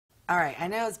All right, I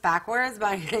know it's backwards, but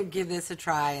I'm going to give this a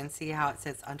try and see how it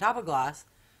sits on top of gloss.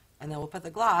 And then we'll put the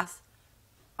gloss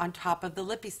on top of the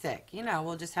Lippie stick. You know,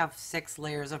 we'll just have 6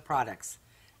 layers of products.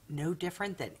 No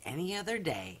different than any other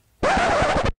day.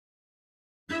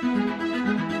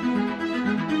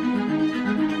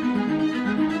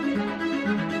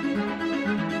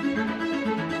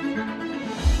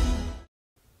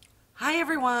 Hi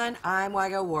everyone, I'm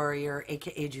Wygo Warrior,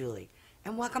 aka Julie,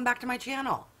 and welcome back to my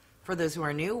channel. For those who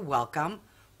are new, welcome.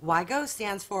 Wygo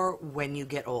stands for When You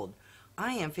Get Old.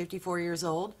 I am 54 years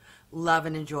old, love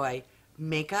and enjoy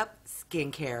makeup,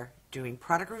 skincare, doing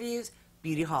product reviews,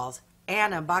 beauty hauls,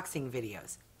 and unboxing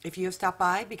videos. If you have stopped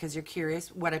by because you're curious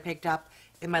what I picked up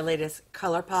in my latest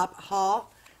Colourpop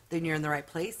haul, then you're in the right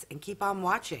place and keep on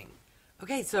watching.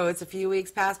 Okay, so it's a few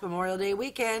weeks past Memorial Day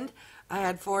weekend. I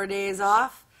had 4 days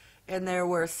off and there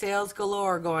were sales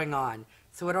galore going on.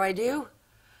 So what do?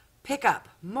 Pick up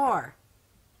more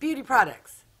beauty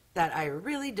products that I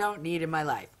really don't need in my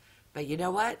life. But you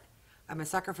know what? I'm a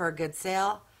sucker for a good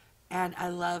sale, and I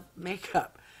love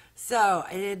makeup. So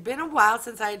it had been a while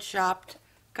since I had shopped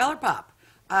Colourpop.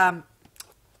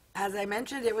 As I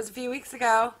mentioned, it was a few weeks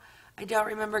ago. I don't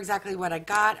remember exactly what I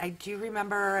got. I do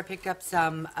remember I picked up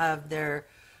some of their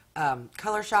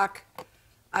Color Shock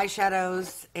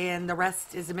eyeshadows, and the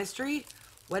rest is a mystery.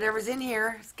 Whatever's in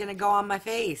here is going to go on my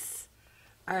face.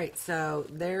 Alright, so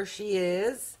there she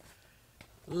is.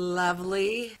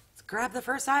 Lovely. Let's grab the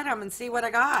first item and see what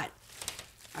I got.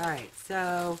 Alright,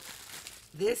 so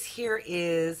this here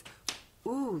is,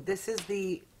 this is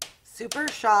the Super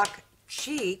Shock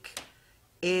Cheek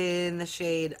in the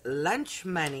shade Lunch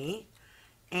Money.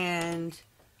 And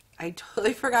I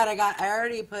totally forgot I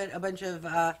already put a bunch of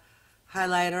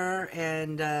highlighter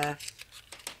and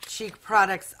cheek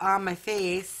products on my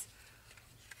face.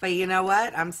 But you know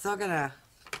what? I'm still going to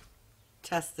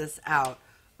test this out.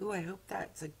 Ooh, I hope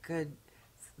that's a good,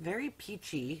 it's very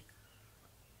peachy.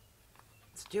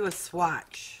 Let's do a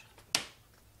swatch.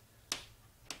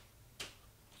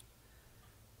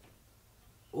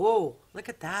 Whoa, look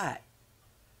at that.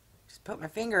 Just put my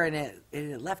finger in it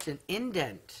and it left an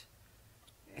indent.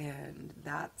 And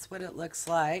that's what it looks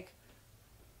like.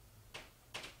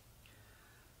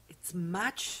 It's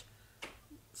much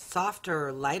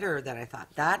softer, lighter than I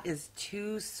thought. That is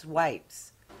 2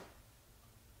 swipes.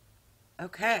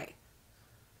 Okay.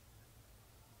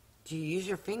 Do you use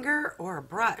your finger or a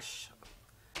brush?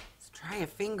 Let's try a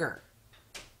finger.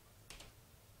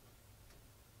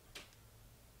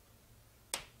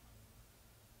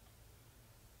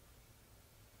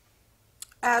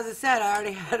 As I said, I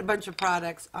already had a bunch of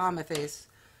products on my face,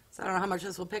 so I don't know how much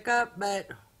this will pick up, but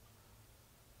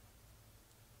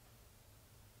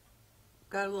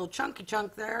got a little chunky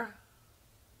chunk there.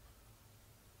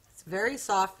 It's very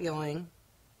soft feeling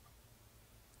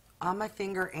on my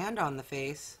finger and on the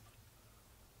face.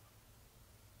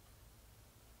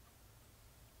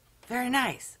 Very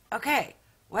nice. Okay,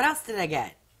 what else did I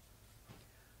get?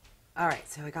 Alright,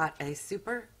 so I got a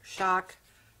Super Shock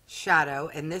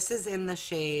Shadow, and this is in the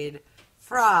shade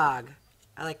Frog.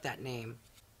 I like that name.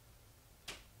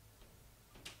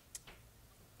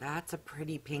 That's a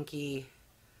pretty pinky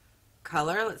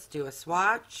color. Let's do a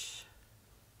swatch.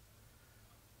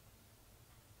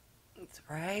 It's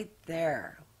right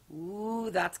there. Ooh,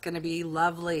 that's going to be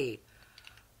lovely.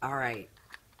 All right.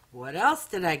 What else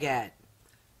did I get?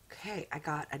 Okay, I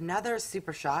got another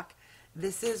Super Shock.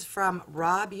 This is from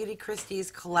RawBeautyKristi's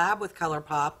collab with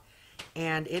Colourpop,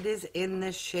 and it is in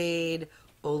the shade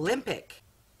Olympic.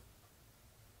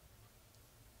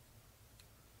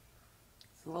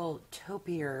 It's a little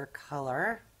taupier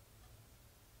color.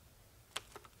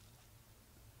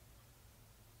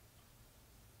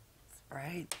 It's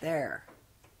right there.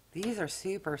 These are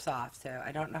super soft, so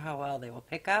I don't know how well they will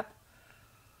pick up,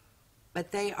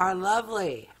 but they are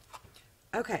lovely.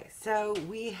 Okay, so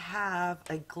we have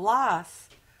a gloss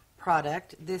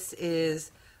product. This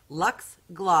is Luxe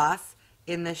Gloss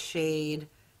in the shade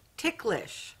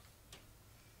Ticklish.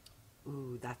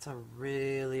 Ooh, that's a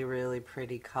really, really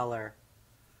pretty color.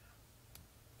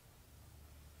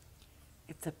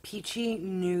 It's a peachy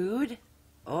nude.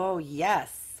 Oh,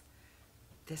 yes.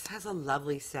 This has a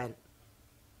lovely scent.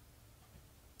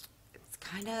 It's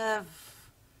kind of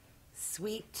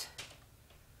sweet,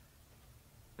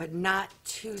 but not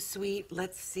too sweet.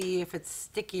 Let's see if it's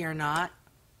sticky or not.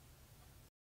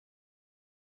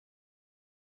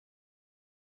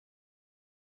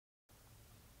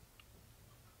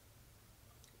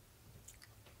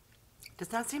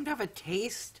 Does not seem to have a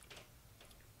taste,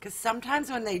 because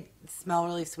sometimes when they smell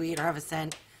really sweet or have a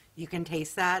scent, you can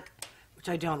taste that, which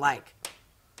I don't like.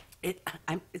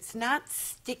 It's not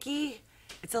sticky.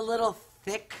 It's a little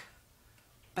thick,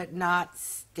 but not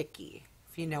sticky,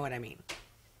 if you know what I mean.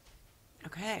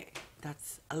 Okay,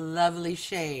 that's a lovely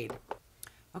shade.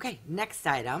 Okay, next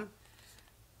item.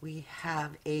 We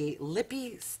have a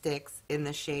Lippie Stix in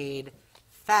the shade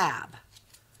Fab.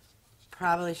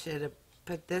 Probably should have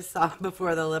put this on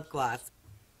before the lip gloss.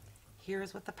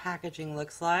 Here's what the packaging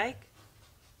looks like.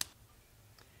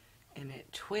 And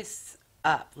it twists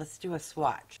up. Let's do a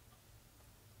swatch.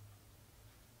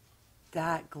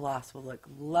 That gloss will look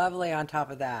lovely on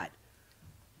top of that.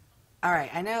 All right,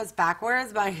 I know it's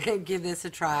backwards, but I'm going to give this a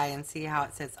try and see how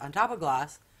it sits on top of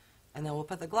gloss. And then we'll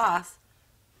put the gloss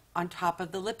on top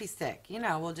of the Lippie stick. You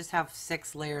know, we'll just have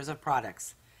 6 layers of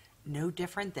products. No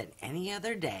different than any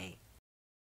other day.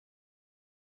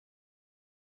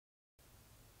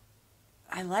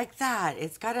 I like that.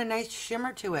 It's got a nice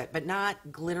shimmer to it, but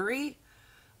not glittery.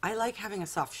 I like having a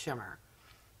soft shimmer.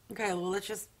 Okay, well, let's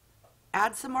just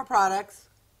add some more products.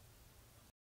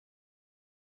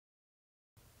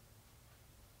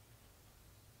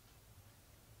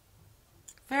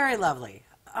 Very lovely.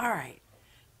 All right.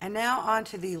 And now on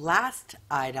to the last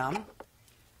item,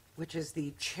 which is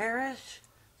the Cherish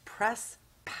Press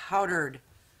Powdered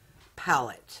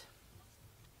Palette.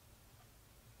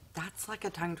 That's like a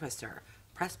tongue twister.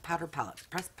 Press powder palette.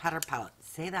 Press powder palette.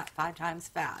 Say that 5 times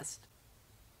fast.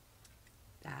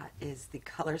 That is the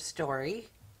color story.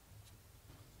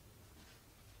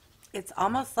 It's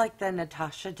almost like the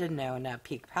Natasha Denona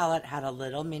Peak palette had a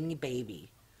little mini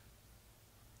baby.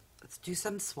 Let's do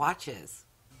some swatches.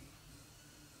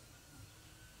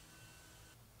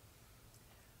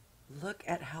 Look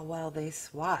at how well they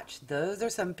swatch. Those are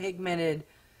some pigmented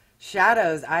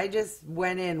shadows. I just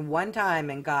went in one time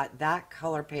and got that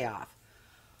color payoff.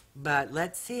 But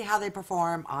let's see how they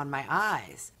perform on my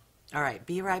eyes. All right,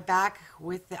 be right back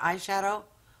with the eyeshadow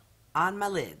on my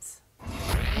lids.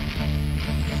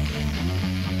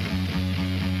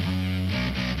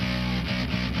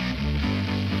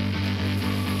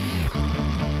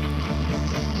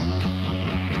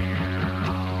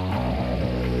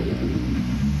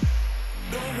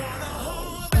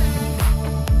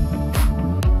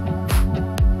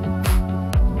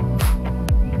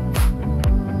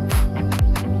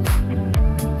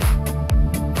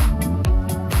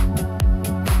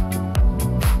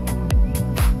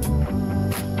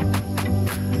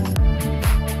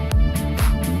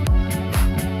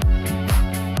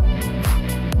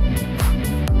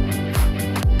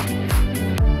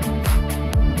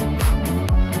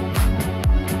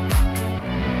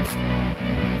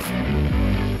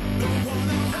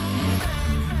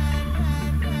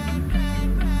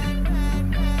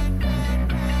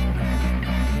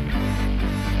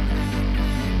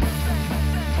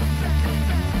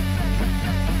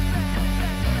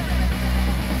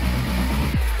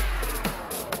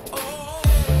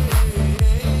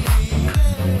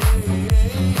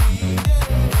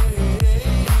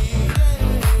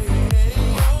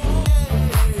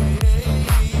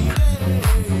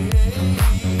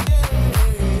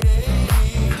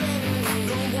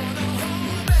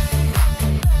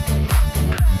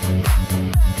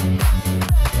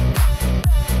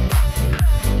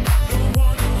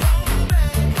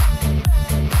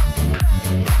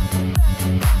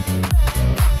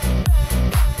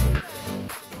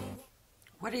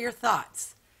 What are your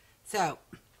thoughts? So,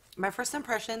 my first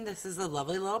impression, this is a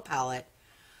lovely little palette.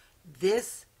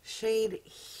 This shade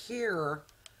here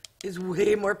is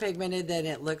way more pigmented than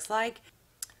it looks like.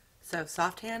 So,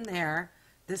 soft hand there.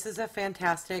 This is a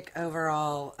fantastic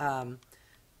overall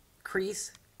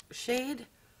crease shade.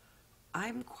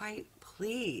 I'm quite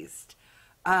pleased.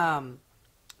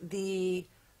 The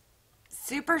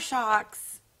Super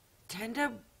Shocks tend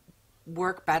to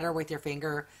work better with your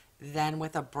finger than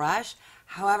with a brush.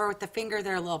 However, with the finger,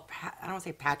 they're a little, I don't want to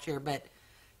say patchier, but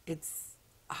it's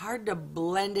hard to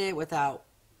blend it without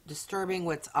disturbing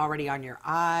what's already on your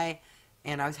eye.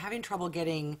 And I was having trouble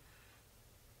getting,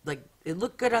 like, it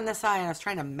looked good on this eye, and I was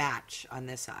trying to match on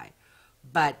this eye.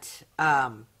 But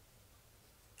I'm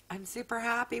super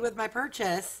happy with my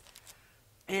purchase.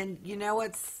 And you know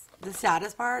what's the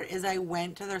saddest part is I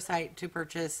went to their site to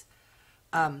purchase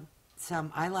some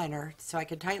eyeliner so I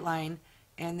could tightline,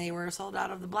 and they were sold out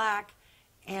of the black,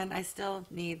 and I still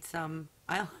need some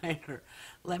eyeliner.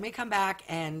 Let me come back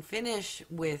and finish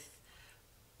with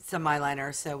some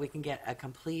eyeliner so we can get a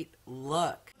complete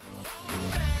look.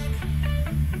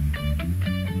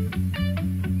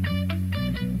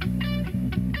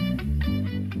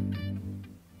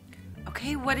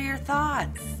 Okay, what are your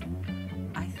thoughts?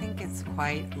 I think it's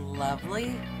quite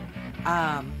lovely.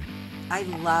 I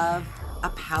love a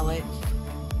palette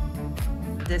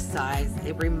this size.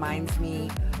 It reminds me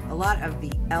a lot of the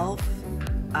e.l.f.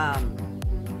 I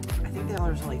think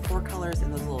there's only 4 colors in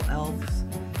those little e.l.f.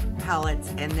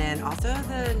 palettes, and then also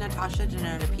the Natasha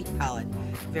Denona Peak palette.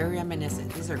 Very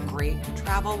reminiscent. These are great to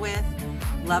travel with.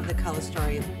 Love the color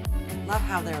story. Love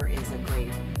how there is a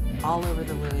great all over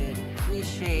the lid crease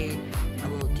shade, a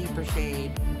little deeper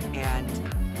shade, and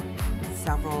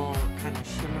several kind of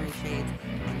shimmery shades,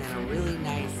 and then a really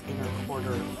nice inner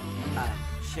quarter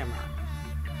shimmer.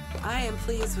 I am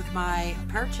pleased with my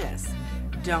purchase.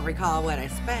 Don't recall what I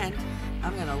spent.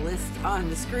 I'm going to list on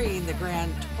the screen the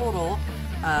grand total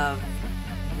of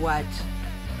what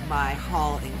my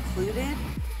haul included.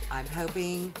 I'm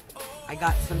hoping I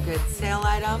got some good sale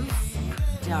items.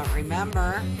 Don't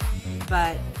remember,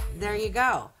 but there you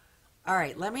go. All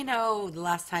right, let me know the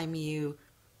last time you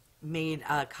made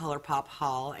a Colourpop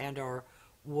haul and or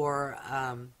wore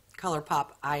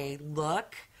Colourpop eye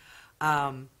look.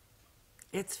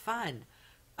 It's fun.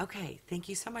 Okay, thank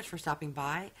you so much for stopping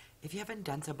by. If you haven't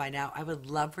done so by now, I would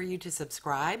love for you to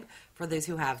subscribe. For those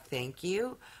who have, thank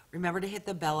you. Remember to hit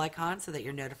the bell icon so that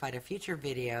you're notified of future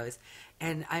videos.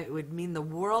 And it would mean the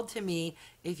world to me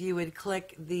if you would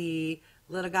click the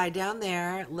little guy down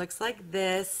there. It looks like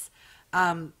this.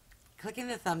 Clicking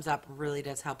the thumbs up really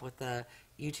does help with the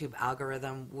YouTube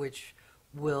algorithm, which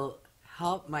will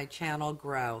help my channel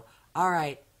grow. All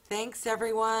right, thanks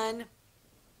everyone.